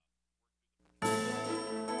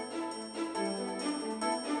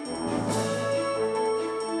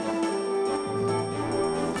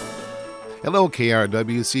Hello,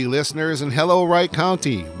 KRWC listeners, and hello, Wright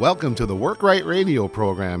County. Welcome to the Work Right radio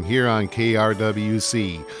program here on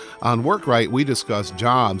KRWC. On Work Right, we discuss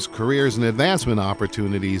jobs, careers, and advancement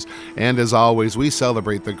opportunities. And as always, we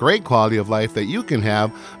celebrate the great quality of life that you can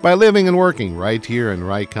have by living and working right here in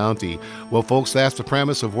Wright County. Well, folks, that's the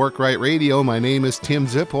premise of Work Right Radio. My name is Tim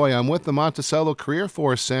Zipoy. I'm with the Monticello Career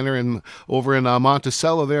Force Center over in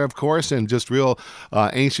Monticello there, of course, and just real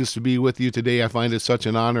anxious to be with you today. I find it such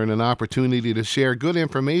an honor and an opportunity to share good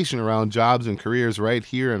information around jobs and careers right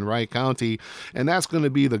here in Wright County. And that's going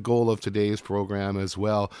to be the goal of today's program as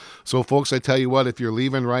well. So, folks, I tell you what, if you're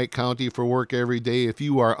leaving Wright County for work every day, if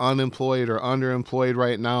you are unemployed or underemployed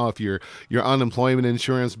right now, if your unemployment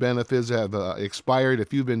insurance benefits have expired,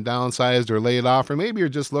 if you've been downsized or laid off, or maybe you're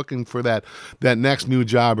just looking for that next new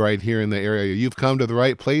job right here in the area, you've come to the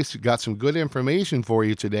right place. You've got some good information for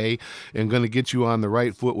you today and going to get you on the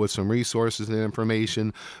right foot with some resources and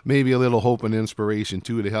information, maybe a little hope and inspiration,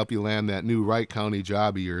 too, to help you land that new Wright County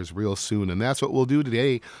job of yours real soon. And that's what we'll do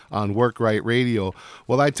today on Work Right Radio.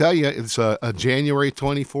 Well, I tell you, it's a January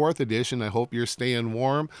 24th edition. I hope you're staying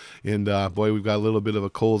warm. And boy, we've got a little bit of a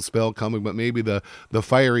cold spell coming, but maybe the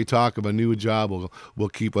fiery talk of a new job will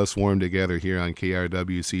keep us warm together here on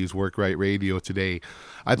KRWC's Work Right Radio today.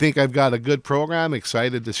 I think I've got a good program.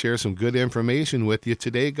 Excited to share some good information with you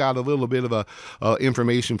today. Got a little bit of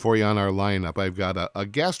information for you on our lineup. I've got a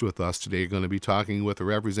guest with us today. Going to be talking with a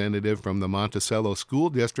representative from the Monticello School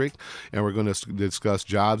District, and we're going to discuss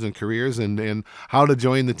jobs and careers and how to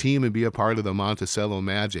join the team and be a part of the Monticello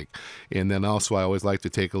Magic. And then also I always like to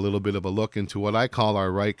take a little bit of a look into what I call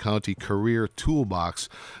our Wright County Career Toolbox.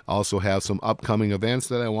 Also have some upcoming events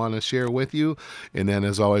that I want to share with you. And then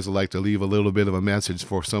as always, I like to leave a little bit of a message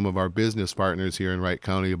for some of our business partners here in Wright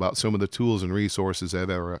County about some of the tools and resources that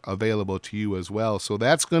are available to you as well. So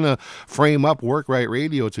that's going to frame up Work Right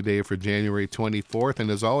Radio today for January 24th. And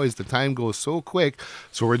as always, the time goes so quick,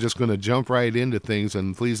 so we're just going to jump right into things.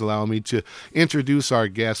 And please allow me to introduce our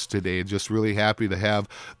guests today. Just really happy to have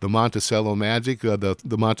the Monticello Magic,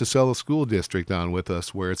 the Monticello School District on with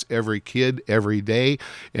us, where it's every kid, every day.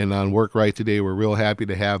 And on Work Right today, we're real happy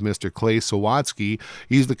to have Mr. Clay Sawatsky.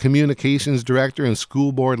 He's the Communications Director and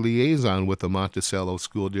School Board Liaison with the Monticello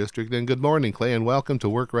School District. And good morning, Clay, and welcome to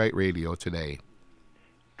Work Right Radio today.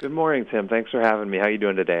 Good morning, Tim. Thanks for having me. How are you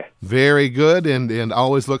doing today? Very good, and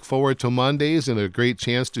always look forward to Mondays and a great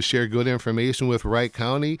chance to share good information with Wright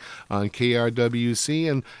County on KRWC,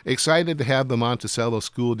 and excited to have the Monticello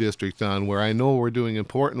School District on, where I know we're doing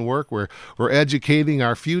important work. We're educating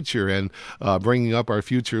our future and bringing up our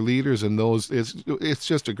future leaders, and those it's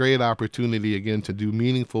just a great opportunity again to do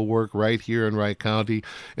meaningful work right here in Wright County,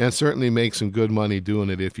 and certainly make some good money doing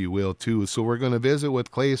it, if you will, too. So we're going to visit with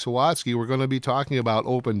Clay Sawatsky. We're going to be talking about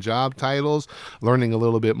open job titles, learning a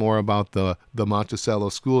little bit more about the Monticello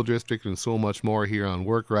School District, and so much more here on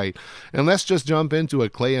Work Right. And let's just jump into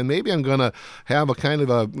it, Clay, and maybe I'm going to have a kind of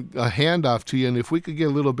a handoff to you, and if we could get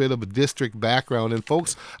a little bit of a district background. And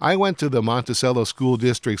folks, I went to the Monticello School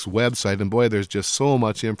District's website, and boy, there's just so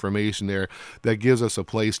much information there that gives us a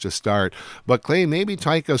place to start. But Clay, maybe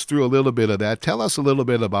take us through a little bit of that. Tell us a little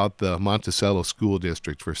bit about the Monticello School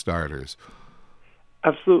District for starters.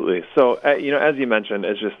 Absolutely. So, as you mentioned,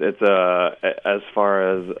 it's as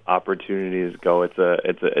far as opportunities go, it's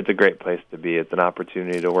a great place to be. It's an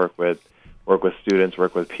opportunity to work with students,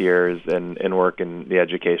 work with peers, and work in the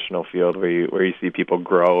educational field where you see people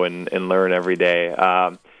grow and learn every day.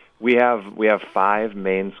 We have 5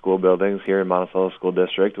 main school buildings here in Monticello School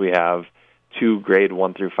District. We have 2 grade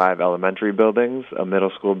 1 through 5 elementary buildings, a middle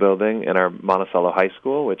school building, and our Monticello High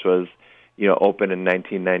School, which was open in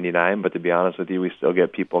 1999, but to be honest with you, we still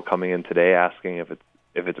get people coming in today asking if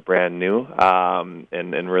it's brand new,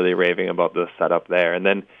 and really raving about the setup there. And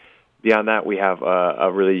then beyond that, we have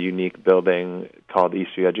a really unique building called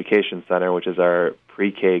Eastview Education Center, which is our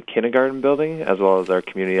pre-K kindergarten building, as well as our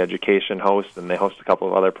community education host, and they host a couple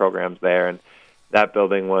of other programs there. And that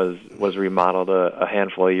building was remodeled a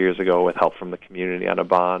handful of years ago with help from the community on a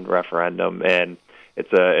bond referendum, and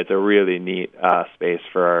it's a really neat space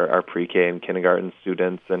for our pre-K and kindergarten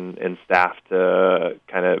students and staff to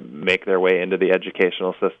kind of make their way into the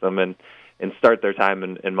educational system and start their time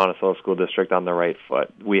in Monticello School District on the right foot.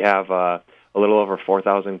 We have a little over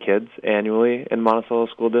 4,000 kids annually in Monticello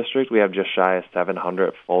School District. We have just shy of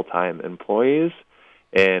 700 full-time employees,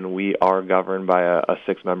 and we are governed by a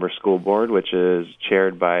 6-member school board, which is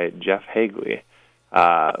chaired by Jeff Hagley.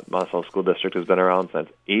 Monticello School District has been around since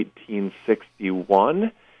 1861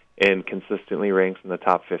 and consistently ranks in the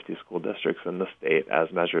top 50 school districts in the state as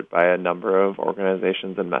measured by a number of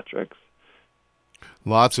organizations and metrics.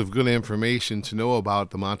 Lots of good information to know about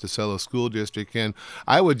the Monticello School District. And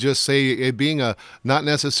I would just say, it being a not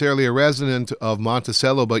necessarily a resident of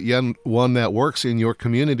Monticello, but yet one that works in your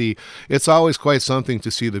community, it's always quite something to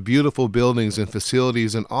see the beautiful buildings and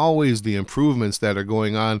facilities and always the improvements that are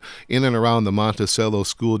going on in and around the Monticello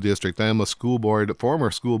School District. I am a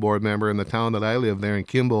former school board member in the town that I live there in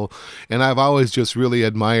Kimball, and I've always just really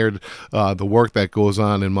admired the work that goes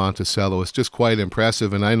on in Monticello. It's just quite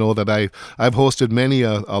impressive, and I know that I've hosted many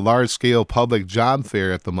a large-scale public job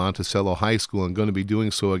fair at the Monticello High School, and going to be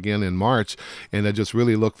doing so again in March. And I just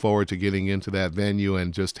really look forward to getting into that venue,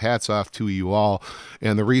 and just hats off to you all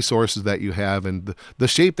and the resources that you have and the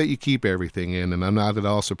shape that you keep everything in. And I'm not at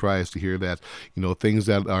all surprised to hear that, things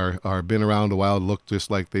that are been around a while look just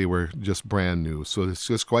like they were just brand new. So it's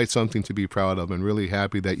just quite something to be proud of, and really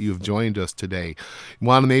happy that you've joined us today.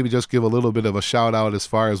 Want to maybe just give a little bit of a shout out as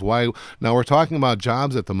far as why. Now, we're talking about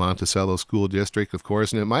jobs at the Monticello School District, of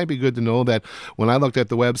course, and it might be good to know that when I looked at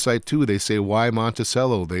the website too, they say, why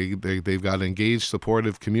Monticello? They've got an engaged,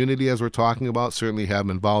 supportive community, as we're talking about, certainly have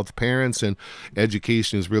involved parents, and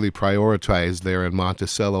education is really prioritized there in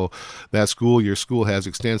Monticello. Your school has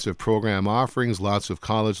extensive program offerings, lots of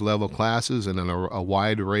college level classes, and a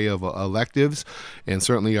wide array of electives, and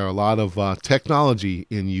certainly are a lot of technology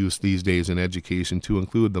in use these days in education, to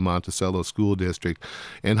include the Monticello School District,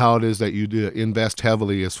 and how it is that you do invest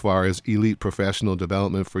heavily as far as elite professional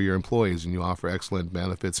development for your employees, and you offer excellent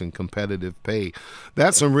benefits and competitive pay.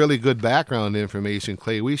 That's some really good background information,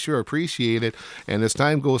 Clay. We sure appreciate it. And as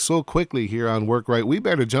time goes so quickly here on Work Right, we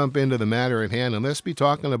better jump into the matter at hand, and let's be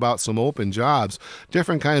talking about some open jobs,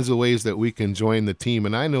 different kinds of ways that we can join the team.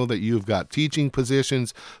 And I know that you've got teaching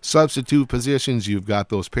positions, substitute positions, you've got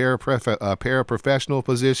those paraprofessional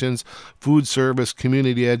positions, food service,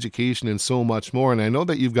 community education, and so much more. And I know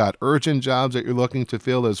that you've got urgent jobs that you're looking to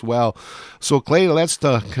fill as well. So Clay, let's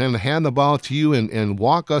kind of hand the ball to you and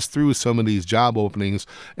walk us through some of these job openings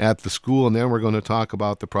at the school, and then we're going to talk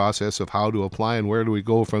about the process of how to apply and where do we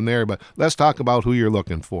go from there. But let's talk about who you're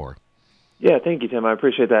looking for. Yeah, thank you, Tim. I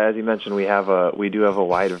appreciate that. As you mentioned, we do have a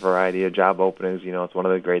wide variety of job openings. It's one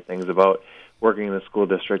of the great things about working in the school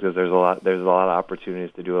district is there's a lot of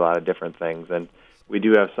opportunities to do a lot of different things, and we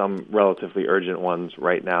do have some relatively urgent ones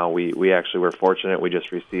right now. We actually were fortunate. We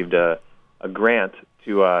just received a grant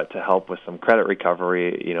to help with some credit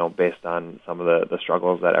recovery, based on some of the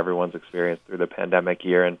struggles that everyone's experienced through the pandemic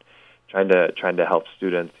year, and trying to help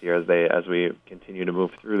students here as we continue to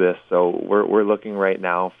move through this. So we're looking right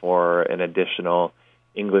now for an additional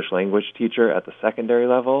English language teacher at the secondary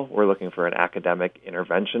level. We're looking for an academic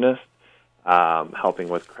interventionist, helping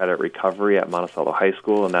with credit recovery at Monticello High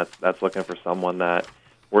School, and that's looking for someone that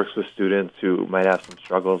works with students who might have some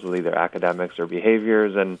struggles with either academics or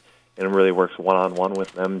behaviors, and really works one-on-one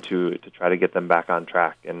with them to try to get them back on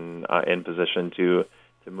track and in position to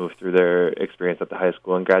move through their experience at the high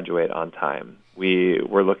school and graduate on time.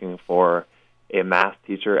 We're looking for a math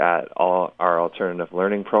teacher at our alternative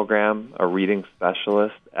learning program, a reading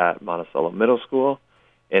specialist at Monticello Middle School,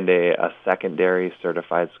 and a secondary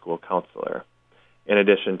certified school counselor. In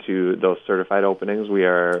addition to those certified openings, we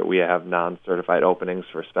have non-certified openings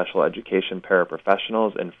for special education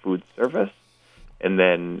paraprofessionals and food service. And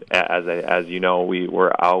then, as you know,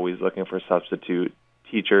 we're always looking for substitute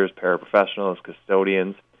teachers, paraprofessionals,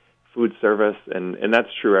 custodians, food service, and that's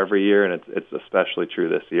true every year, and it's especially true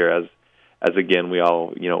this year as again we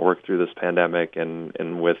all work through this pandemic,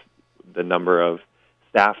 and with the number of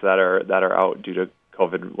staff that are out due to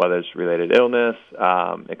COVID, whether it's related illness,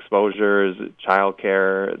 exposures,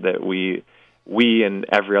 childcare, that we and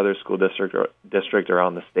every other school district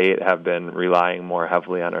around the state have been relying more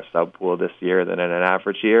heavily on our sub pool this year than in an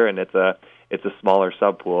average year, and it's a smaller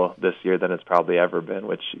sub pool this year than it's probably ever been,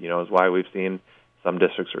 which is why we've seen some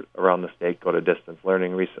districts around the state go to distance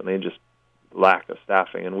learning recently, just lack of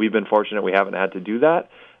staffing. And we've been fortunate we haven't had to do that,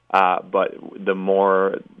 but the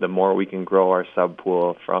more we can grow our sub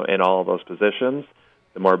pool in all of those positions,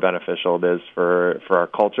 the more beneficial it is for our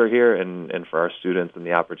culture here and for our students and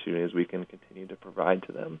the opportunities we can continue to provide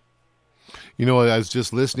to them. I was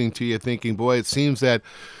just listening to you thinking, boy, it seems that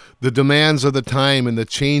the demands of the time and the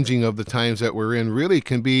changing of the times that we're in really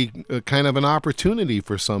can be kind of an opportunity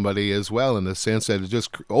for somebody as well, in the sense that it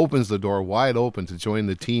just opens the door wide open to join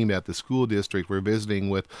the team at the school district. We're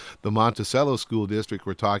visiting with the Monticello School District.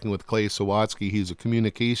 We're talking with Clay Sawatsky. He's a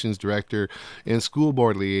communications director and school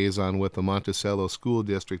board liaison with the Monticello School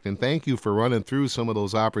District. And thank you for running through some of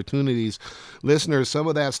those opportunities. Listeners, some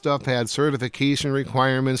of that stuff had certification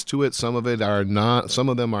requirements to it. Some of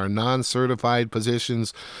them are non-certified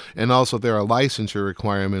positions. And also there are licensure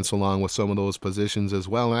requirements along with some of those positions as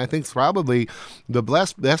well. And I think probably the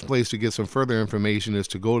best place to get some further information is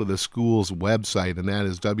to go to the school's website, and that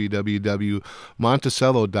is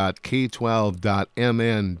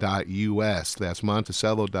www.monticello.k12.mn.us. That's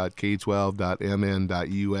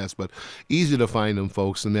monticello.k12.mn.us. But easy to find them,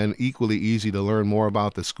 folks, and then equally easy to learn more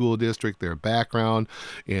about the school district, their background,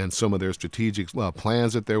 and some of their strategic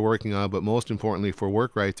plans that they're working on. But most importantly, for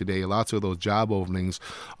WorkRight today, lots of those job openings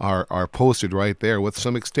are posted right there with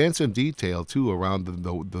some extensive detail too around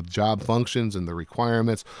the job functions and the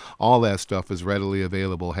requirements. All that stuff is readily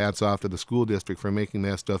available. Hats off to the school district for making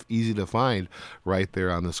that stuff easy to find right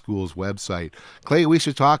there on the school's website. Clay, we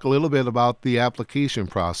should talk a little bit about the application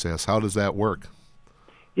process. How does that work?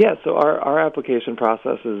 Yeah, so our application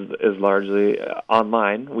process is largely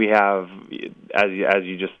online. We have, as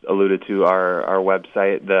you just alluded to, our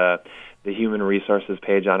website, the Human Resources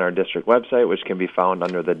page on our district website, which can be found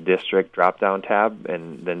under the District drop-down tab,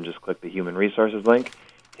 and then just click the Human Resources link.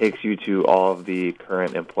 Takes you to all of the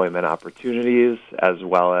current employment opportunities, as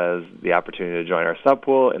well as the opportunity to join our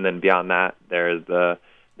subpool, and then beyond that, there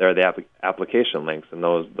are the application links, and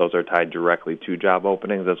those are tied directly to job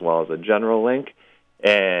openings as well as a general link.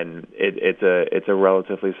 And it's a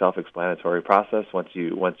relatively self-explanatory process. Once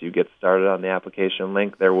you get started on the application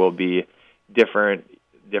link, there will be different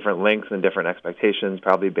links and different expectations,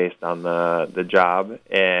 probably based on the job,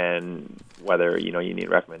 and whether you need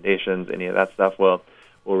recommendations. Any of that stuff will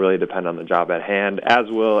really depend on the job at hand, as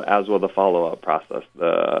will the follow-up process,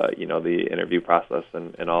 the interview process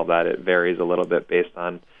and all that. It varies a little bit based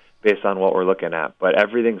on what we're looking at. But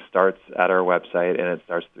everything starts at our website, and it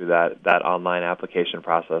starts through that online application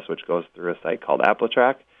process, which goes through a site called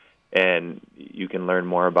AppleTrack. And you can learn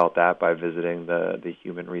more about that by visiting the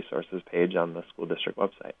Human Resources page on the school district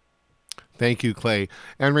website. Thank you, Clay.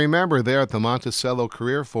 And remember, there at the Monticello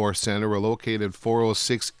Career Force Center, we're located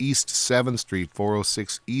 406 East 7th Street,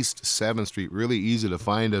 406 East 7th Street. Really easy to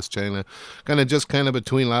find us, China. Kind of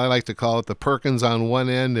between, I like to call it the Perkins on one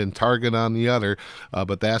end and Target on the other,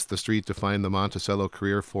 but that's the street to find the Monticello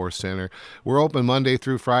Career Force Center. We're open Monday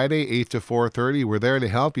through Friday, 8 to 4:30. We're there to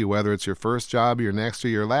help you, whether it's your first job, your next, or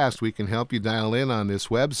your last. We can help you dial in on this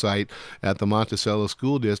website at the Monticello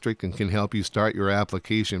School District and can help you start your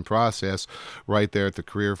application process right there at the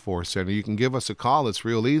Career Force Center. You can give us a call. It's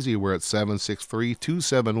real easy. We're at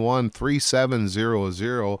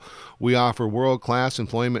 763-271-3700. We offer world-class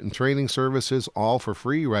employment and training services, all for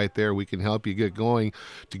free right there. We can help you get going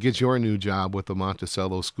to get your new job with the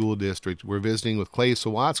Monticello School District. We're visiting with Clay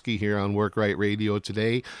Sawatsky here on WorkRight Radio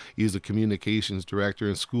today. He's the Communications Director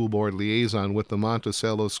and School Board Liaison with the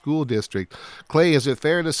Monticello School District. Clay, is it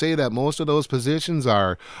fair to say that most of those positions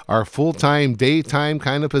are full-time, daytime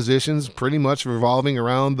kind of positions, pretty much revolving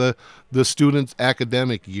around the student's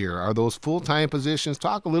academic year? Are those full-time positions?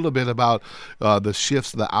 Talk a little bit about the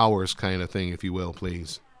shifts, the hours kind of thing, if you will,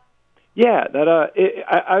 please. Yeah,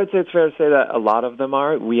 I would say it's fair to say that a lot of them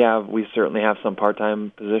are. We certainly have some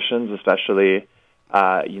part-time positions, especially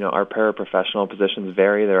our paraprofessional positions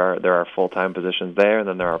vary. There are full-time positions there, and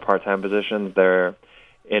then there are part-time positions there.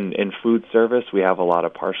 In food service, we have a lot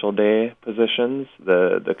of partial day positions.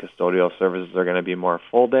 The custodial services are going to be more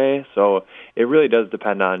full day. So it really does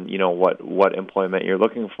depend on what employment you're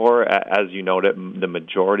looking for. As you noted, the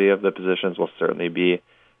majority of the positions will certainly be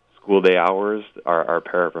school day hours. Our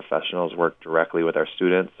paraprofessionals work directly with our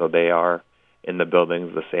students, so they are in the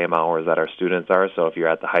buildings the same hours that our students are. So if you're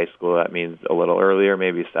at the high school, that means a little earlier,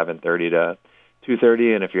 maybe 7:30 to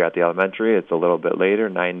 2:30, and if you're at the elementary, it's a little bit later,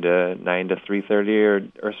 9 to 3:30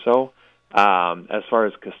 or so. As far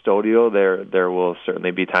as custodial, there will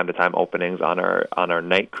certainly be time-to-time openings on our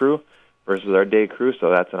night crew versus our day crew, so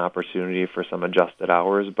that's an opportunity for some adjusted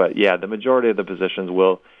hours. But yeah, the majority of the positions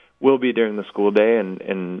will be during the school day,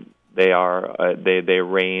 and they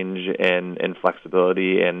range in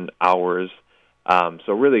flexibility and hours.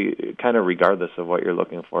 So really, kind of regardless of what you're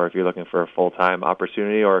looking for, if you're looking for a full-time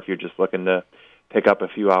opportunity or if you're just looking to pick up a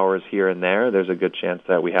few hours here and there, there's a good chance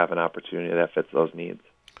that we have an opportunity that fits those needs.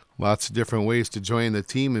 Lots of different ways to join the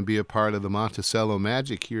team and be a part of the Monticello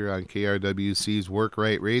magic here on KRWC's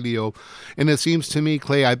WorkRight Radio. And it seems to me,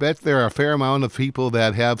 Clay, I bet there are a fair amount of people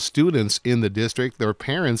that have students in the district, their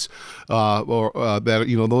parents, or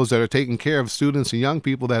those that are taking care of students and young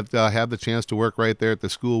people that have the chance to work right there at the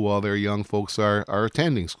school while their young folks are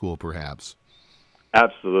attending school, perhaps.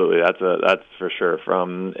 Absolutely, that's for sure.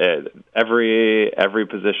 From every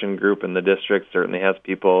position group in the district certainly has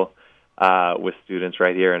people with students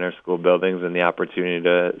right here in our school buildings, and the opportunity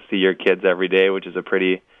to see your kids every day, which is a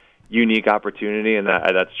pretty unique opportunity, and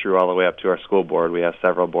that's true all the way up to our school board. We have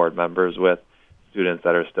several board members with students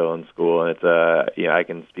that are still in school. And it's I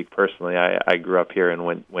can speak personally. I grew up here and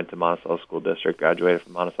went to Monticello School District, graduated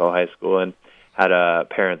from Monticello High School, and had a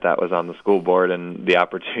parent that was on the school board, and the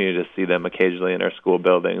opportunity to see them occasionally in our school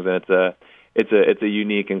buildings. And it's a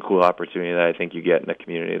unique and cool opportunity that I think you get in a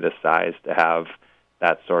community this size, to have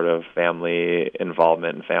that sort of family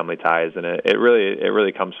involvement and family ties. And it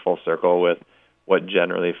really comes full circle with what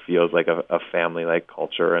generally feels like a family-like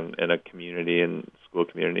culture in a community and school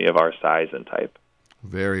community of our size and type.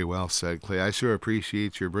 Very well said, Clay. I sure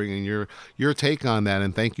appreciate your bringing your take on that,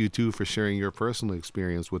 and thank you, too, for sharing your personal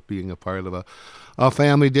experience with being a part of a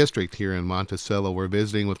family district here in Monticello. We're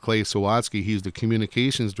visiting with Clay Sawatsky. He's the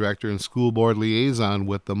Communications Director and School Board Liaison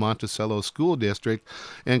with the Monticello School District.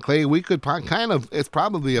 And, Clay, we could it's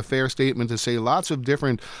probably a fair statement to say lots of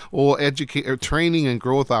different training and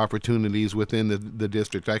growth opportunities within the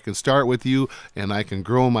district. I can start with you, and I can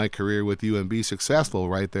grow my career with you and be successful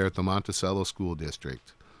right there at the Monticello School District.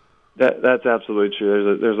 That's absolutely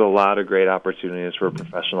true. There's a lot of great opportunities for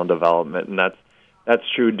professional development, and that's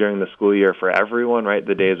true during the school year for everyone, right?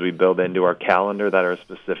 The days we build into our calendar that are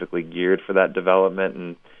specifically geared for that development,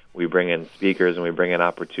 and we bring in speakers and we bring in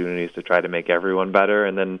opportunities to try to make everyone better.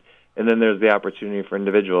 And then there's the opportunity for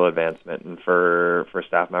individual advancement and for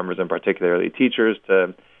staff members and particularly teachers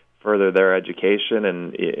to further their education.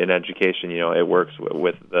 And in education, it works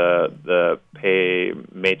with the pay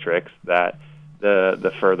matrix that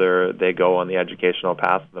the further they go on the educational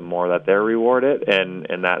path, the more that they're rewarded,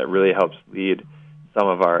 and that it really helps lead some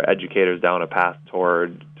of our educators down a path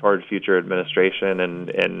toward future administration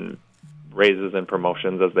and raises and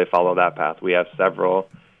promotions as they follow that path. We have several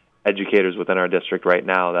educators within our district right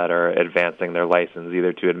now that are advancing their license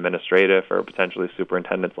either to administrative or potentially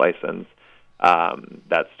superintendent's license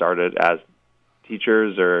that started as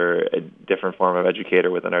teachers or a different form of educator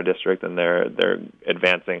within our district, and they're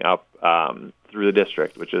advancing up through the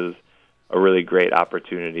district, which is a really great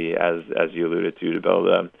opportunity, as you alluded to be able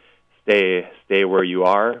to stay where you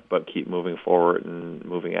are, but keep moving forward and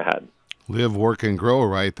moving ahead. Live, work, and grow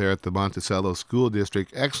right there at the Monticello School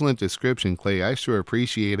District. Excellent description, Clay. I sure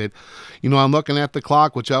appreciate it. I'm looking at the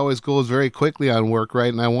clock, which always goes very quickly on Work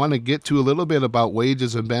Right, and I want to get to a little bit about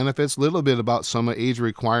wages and benefits, a little bit about some age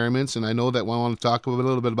requirements, and I know that I want to talk a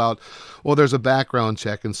little bit about, there's a background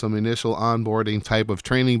check and some initial onboarding type of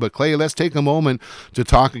training. But, Clay, let's take a moment to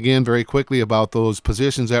talk again very quickly about those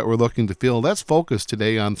positions that we're looking to fill. Let's focus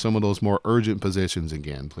today on some of those more urgent positions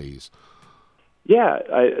again, please. Yeah,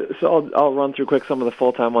 so I'll run through quick some of the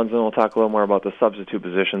full-time ones, and we'll talk a little more about the substitute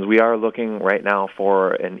positions. We are looking right now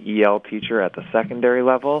for an EL teacher at the secondary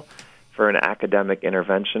level, for an academic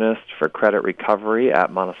interventionist for credit recovery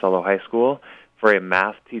at Monticello High School, for a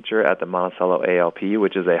math teacher at the Monticello ALP,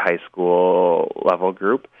 which is a high school level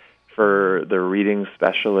group, for the reading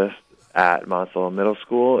specialist at Monticello Middle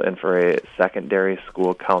School, and for a secondary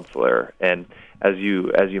school counselor. And as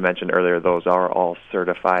you mentioned earlier, those are all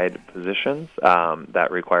certified positions that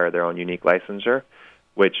require their own unique licensure,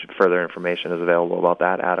 which further information is available about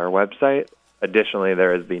that at our website. Additionally,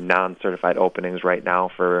 there is the non-certified openings right now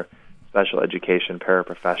for special education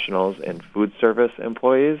paraprofessionals and food service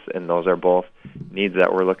employees, and those are both needs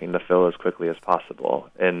that we're looking to fill as quickly as possible.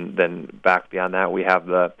 And then back beyond that, we have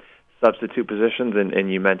the substitute positions,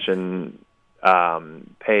 and you mentioned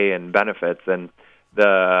pay and benefits, and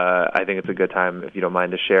I think it's a good time, if you don't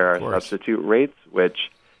mind, to share our substitute rates, which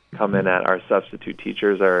come in at our substitute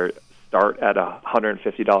teachers start at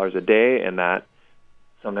 $150 a day, and that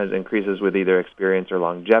sometimes increases with either experience or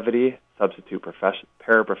longevity. Substitute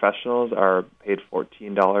paraprofessionals are paid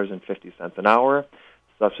 $14.50 an hour.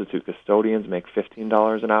 Substitute custodians make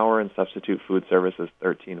 $15 an hour, and substitute food service is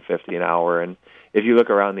 $13.50 an hour. And if you look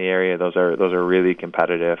around the area, those are really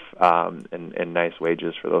competitive and nice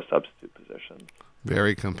wages for those substitute positions.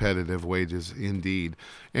 Very competitive wages indeed.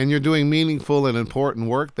 And you're doing meaningful and important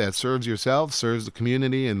work that serves yourself, serves the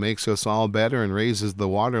community, and makes us all better and raises the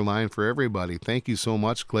waterline for everybody. Thank you so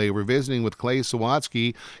much, Clay. We're visiting with Clay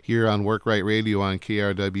Sawatsky here on Work Right Radio on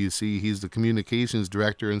KRWC. He's the Communications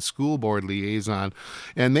Director and School Board Liaison.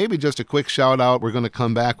 And maybe just a quick shout out. We're going to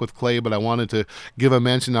come back with Clay, but I wanted to give a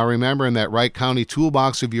mention. Now, remember, in that Wright County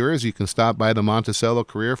toolbox of yours, you can stop by the Monticello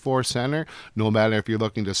Career Force Center. No matter if you're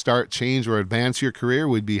looking to start, change, or advance your your career,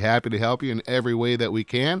 we'd be happy to help you in every way that we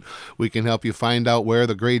can. We can help you find out where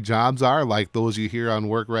the great jobs are, like those you hear on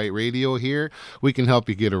Work Right Radio here. We can help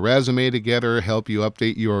you get a resume together, help you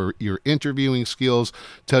update your interviewing skills,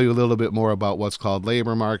 tell you a little bit more about what's called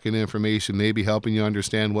labor market information, maybe helping you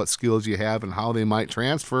understand what skills you have and how they might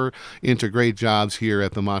transfer into great jobs here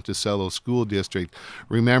at the Monticello School District.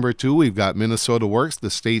 Remember, too, we've got Minnesota Works, the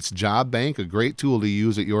state's job bank, a great tool to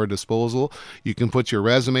use at your disposal. You can put your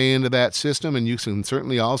resume into that system, and you can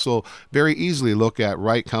certainly also very easily look at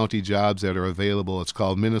Wright County jobs that are available. It's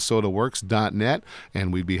called minnesotaworks.net,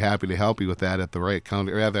 and we'd be happy to help you with that at the Wright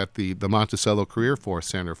County, or at the Monticello Career Force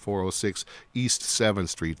Center, 406 East 7th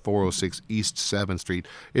Street, 406 East 7th Street.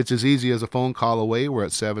 It's as easy as a phone call away. We're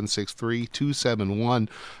at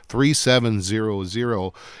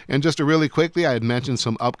 763-271-3700. And just really quickly, I had mentioned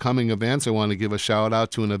some upcoming events. I want to give a shout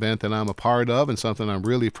out to an event that I'm a part of and something I'm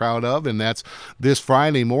really proud of, and that's this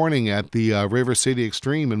Friday morning at the River City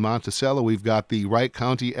Extreme in Monticello. We've got the Wright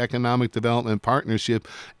County Economic Development Partnership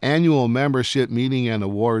annual membership meeting and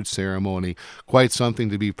awards ceremony. Quite something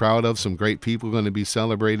to be proud of. Some great people going to be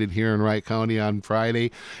celebrated here in Wright County on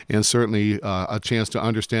Friday, and certainly a chance to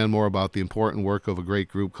understand more about the important work of a great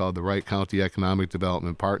group called the Wright County Economic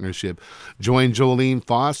Development Partnership. Join Jolene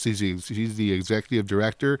Foss. She's the executive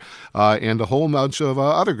director, and a whole bunch of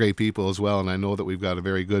other great people as well. And I know that we've got a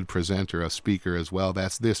very good presenter, a speaker as well.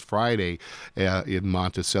 That's this Friday in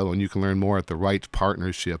Monticello, and you can learn more at the Wright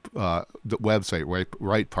Partnership website,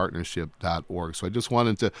 wrightpartnership.org. So I just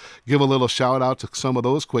wanted to give a little shout out to some of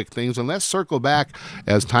those quick things, and let's circle back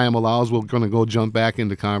as time allows. We're going to go jump back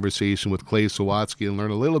into conversation with Clay Sawatsky and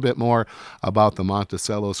learn a little bit more about the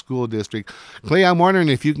Monticello School District. Clay, I'm wondering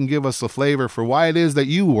if you can give us a flavor for why it is that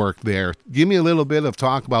you work there. Give me a little bit of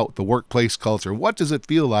talk about the workplace culture. What does it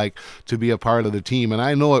feel like to be a part of the team? And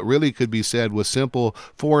I know it really could be said with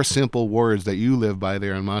four simple words that you live by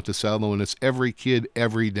there in Monticello, and it's every kid,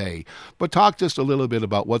 every day. But talk just a little bit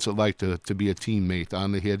about what's it like to be a teammate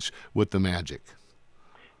on the hitch with the Magic.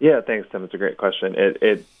 Yeah, thanks, Tim. It's a great question.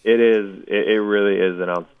 It really is an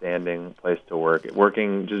outstanding place to work.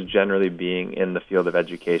 Working, just generally being in the field of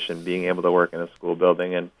education, being able to work in a school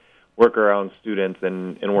building and work around students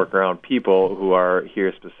and work around people who are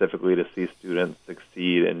here specifically to see students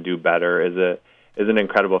succeed and do better is an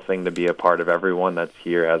incredible thing to be a part of. Everyone that's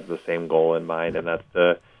here has the same goal in mind, and that's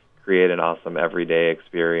to create an awesome everyday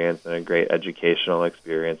experience and a great educational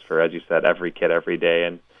experience for, as you said, every kid every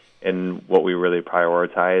day. And what we really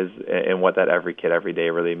prioritize and what that every kid every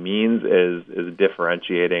day really means is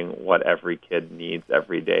differentiating what every kid needs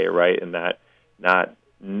every day, right? And that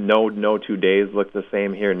no 2 days look the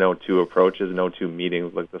same here, no two approaches, no two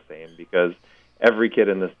meetings look the same, because every kid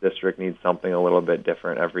in this district needs something a little bit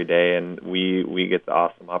different every day, and we get the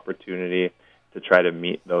awesome opportunity to try to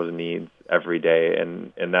meet those needs every day,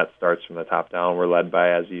 and that starts from the top down. We're led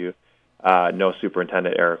by, as you know,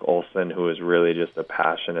 Superintendent Eric Olson, who is really just a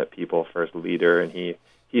passionate people-first leader, and he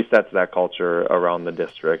sets that culture around the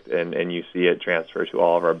district, and you see it transfer to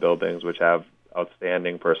all of our buildings, which have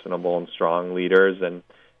outstanding, personable, and strong leaders, and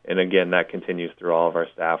again, that continues through all of our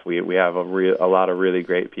staff. We have a lot of really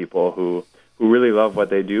great people who really love what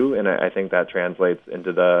they do, and I think that translates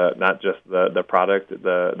into not just the product,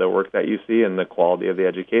 the work that you see and the quality of the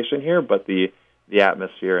education here, but the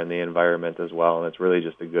atmosphere and the environment as well, and it's really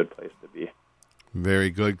just a good place to be. Very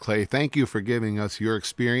good, Clay. Thank you for giving us your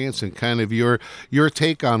experience and kind of your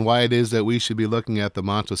take on why it is that we should be looking at the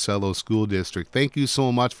Monticello School District. Thank you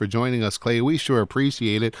so much for joining us, Clay. We sure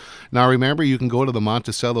appreciate it. Now, remember, you can go to the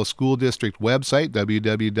Monticello School District website,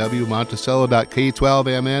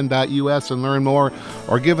 www.monticello.k12mn.us, and learn more,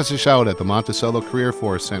 or give us a shout at the Monticello Career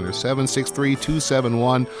Force Center,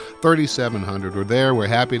 763-271-3700. We're there. We're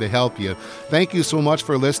happy to help you. Thank you so much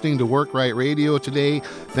for listening to Work Right Radio today.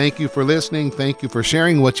 Thank you for listening. Thank you for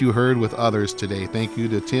sharing what you heard with others today. Thank you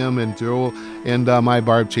to Tim and Joe and my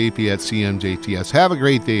Barb Chapey at CMJTS. Have a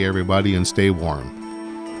great day, everybody, and stay warm.